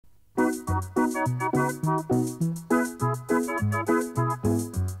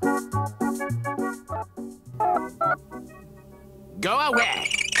Go away.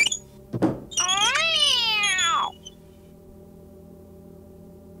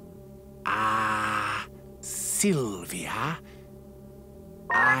 Ah, Sylvia,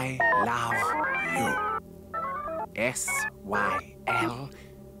 I love you. Sylvia.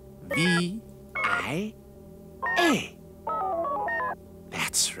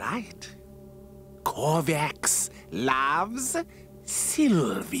 That's right. Corvex loves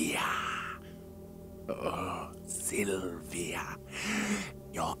Sylvia. Oh, Sylvia.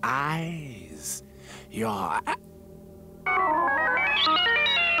 Your eyes.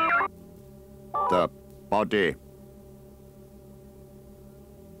 The body.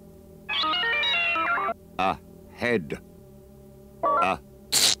 A head.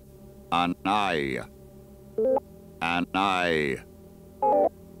 An eye. An eye.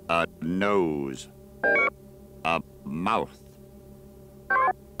 A nose. A mouth.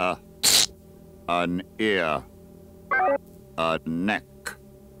 An ear. A neck.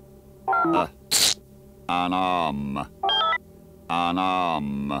 An arm. An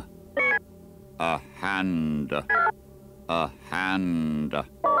arm. A hand. A hand.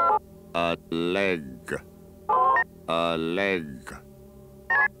 A leg. A leg.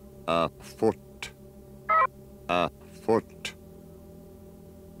 A foot. A foot.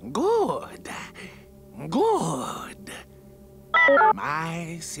 Good. Good.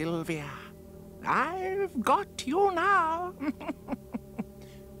 My Sylvia, I've got you now.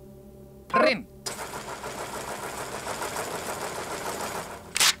 Print.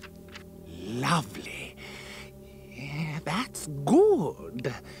 Lovely. Yeah, that's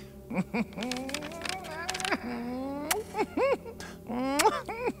good.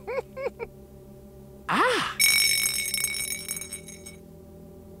 Ah!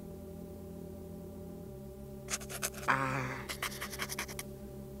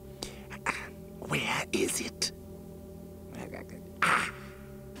 Where is it?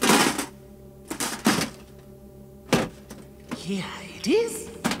 Here it is,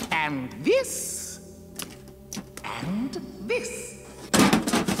 and this, and this.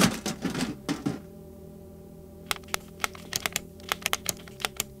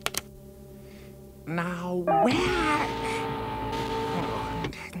 Now where?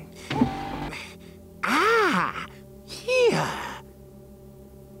 Ah, here.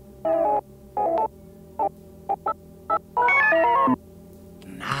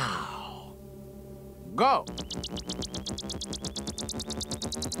 Now, go.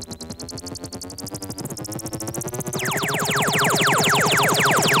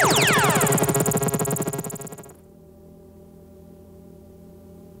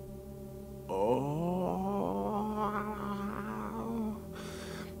 Oh,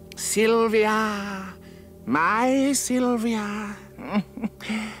 Sylvia, my Sylvia.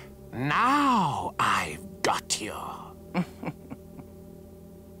 Now I've got you.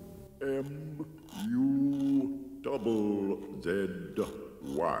 M-U-double-Z-Y.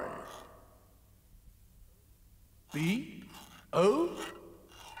 B-O-B.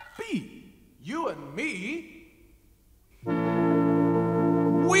 You and me?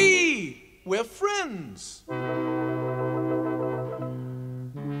 We're friends.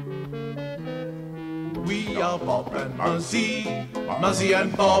 We are Bob and Muzzy, Muzzy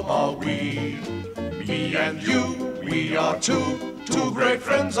and Bob are we. Me and you, we are two great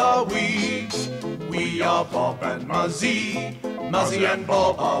friends are we. We are Bob and Muzzy, Muzzy and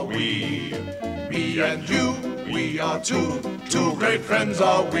Bob are we. Me and you, we are two great friends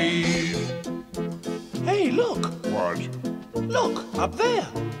are we. Hey, look! What? Look, up there,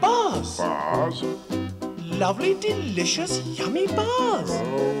 bars. Bars? Lovely, delicious, yummy bars.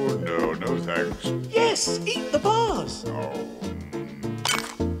 Oh, no thanks. Yes, eat the bars. Oh.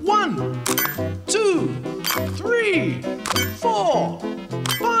 1, 2, 3, 4,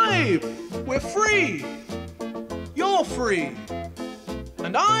 5. We're free. You're free.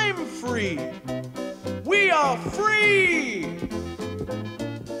 And I'm free. We are free.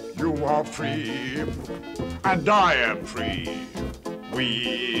 You are free, and I am free.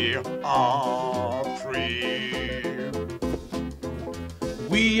 We are free.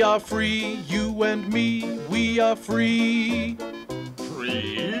 We are free, you and me, we are free.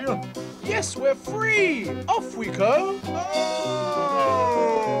 Free? Yes, we're free. Off we go. Oh!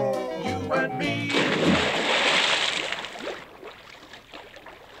 You and me.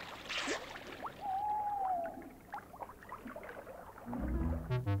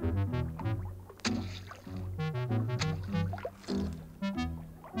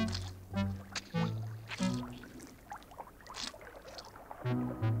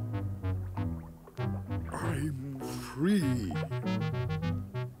 free.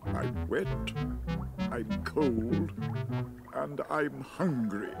 I'm wet, I'm cold, and I'm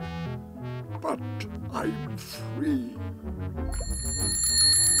hungry. But I'm free.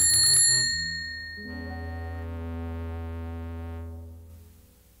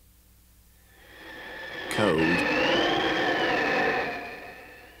 Cold.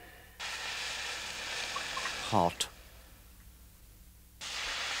 Hot.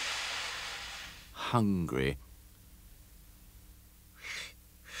 Hungry.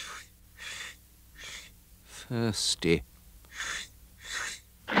 Thirsty.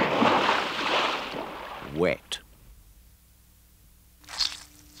 Wet.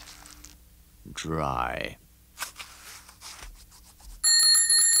 Dry.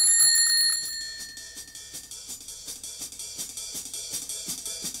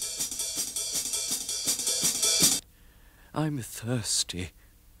 I'm thirsty.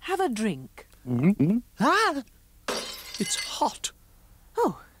 Have a drink. Ah! It's hot.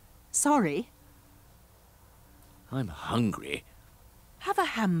 Oh, sorry. I'm hungry. Have a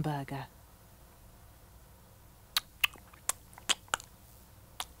hamburger.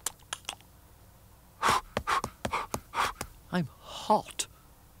 I'm hot.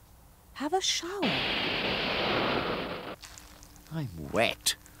 Have a shower. I'm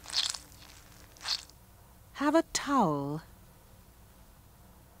wet. Have a towel.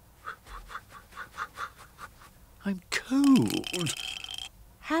 I'm cold.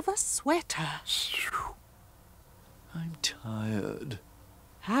 Have a sweater. I'm tired.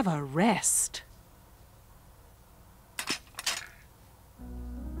 Have a rest.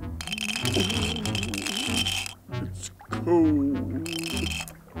 It's cold.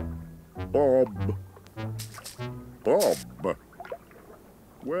 Bob. Bob.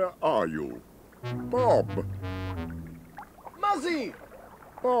 Where are you? Bob. Muzzy!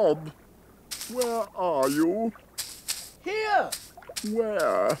 Bob. Where are you? Here!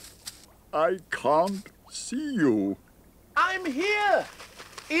 Where? I can't see you. I'm here!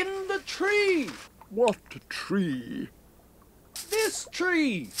 In the tree! What tree? This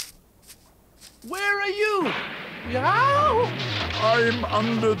tree! Where are you? Yow! I'm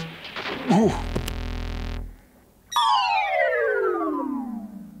under... Ooh.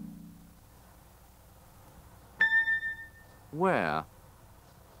 Where?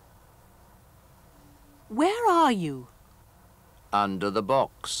 Where are you? Under the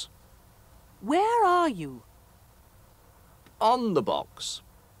box. Where are you? On the box.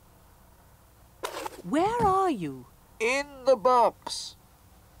 Where are you? In the box.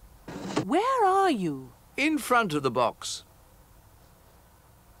 Where are you? In front of the box.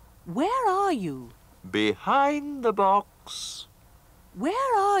 Where are you? Behind the box.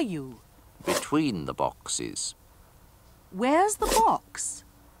 Where are you? Between the boxes. Where's the box?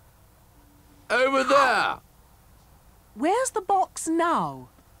 Over there. Where's the box now?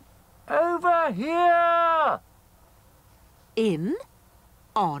 Over here. In,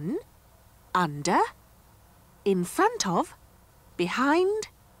 on, under, in front of, behind,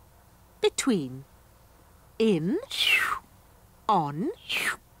 between. In, on,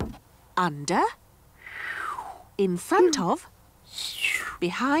 under, in front of,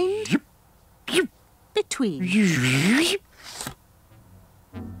 behind, between.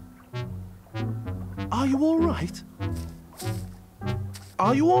 Are you all right?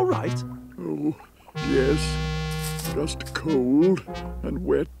 Are you all right? Oh, yes. Just cold and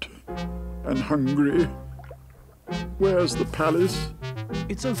wet and hungry. Where's the palace?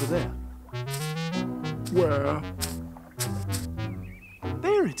 It's over there. Where?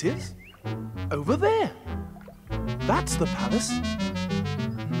 There it is. Over there. That's the palace.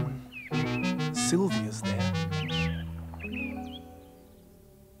 Sylvia's there.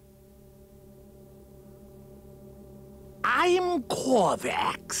 I'm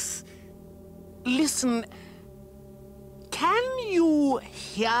Corvax. Listen, can you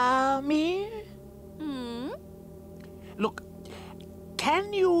hear me? Look,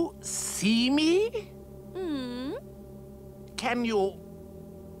 can you see me? Can you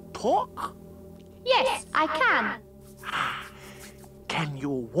talk? Yes, I can. Can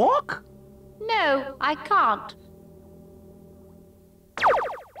you walk? No, I can't.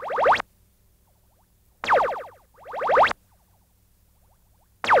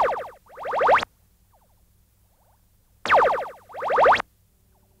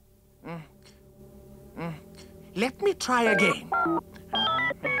 Let me try again.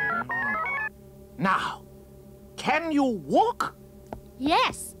 Now, can you walk?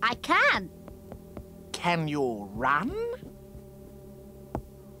 Yes, I can. Can you run?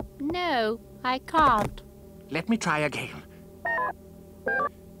 No, I can't. Let me try again.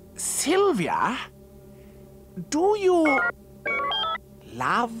 Sylvia, Do you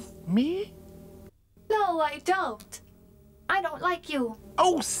love me? No, I don't. I don't like you.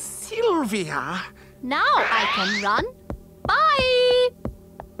 Oh, Sylvia! Now I can run. Bye!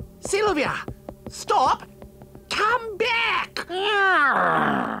 Sylvia, stop! Come back!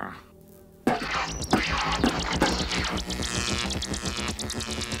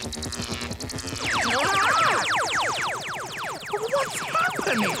 What's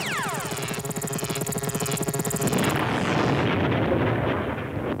happening?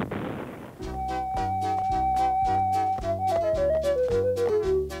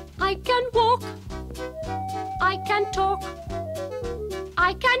 I can walk. I can talk.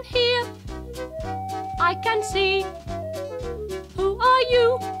 I can hear. I can see. Who are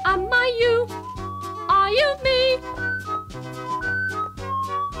you? Am I you? Are you me?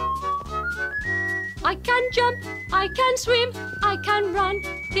 I can jump. I can swim. I can run.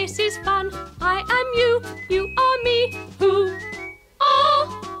 This is fun. I am you. You are me. Who are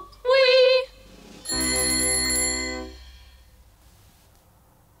we?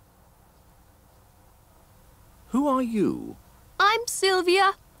 Who are you? I'm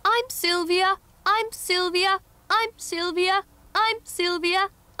Sylvia. I'm Sylvia. I'm Sylvia. I'm Sylvia. I'm Sylvia.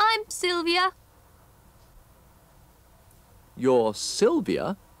 I'm Sylvia. You're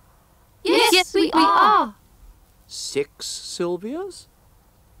Sylvia? Yes, we are. 6 Sylvias?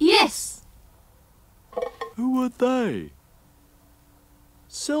 Yes. Who are they?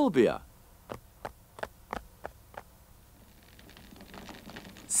 Sylvia.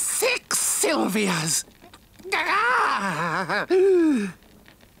 6 Sylvias! Ah!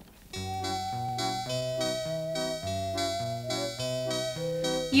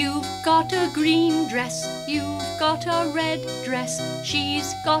 You've got a green dress, you've got a red dress,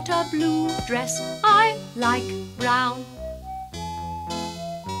 she's got a blue dress, I like brown.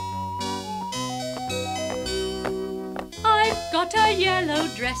 I've got a yellow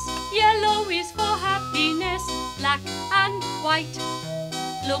dress, yellow is for happiness, black and white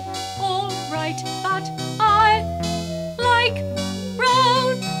look all right, but I like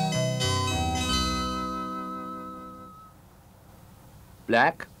brown.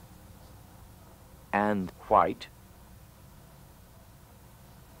 Black and white.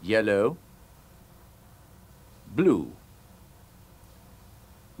 Yellow. Blue.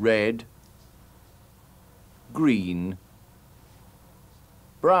 Red. Green.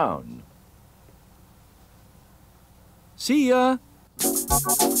 Brown. See ya!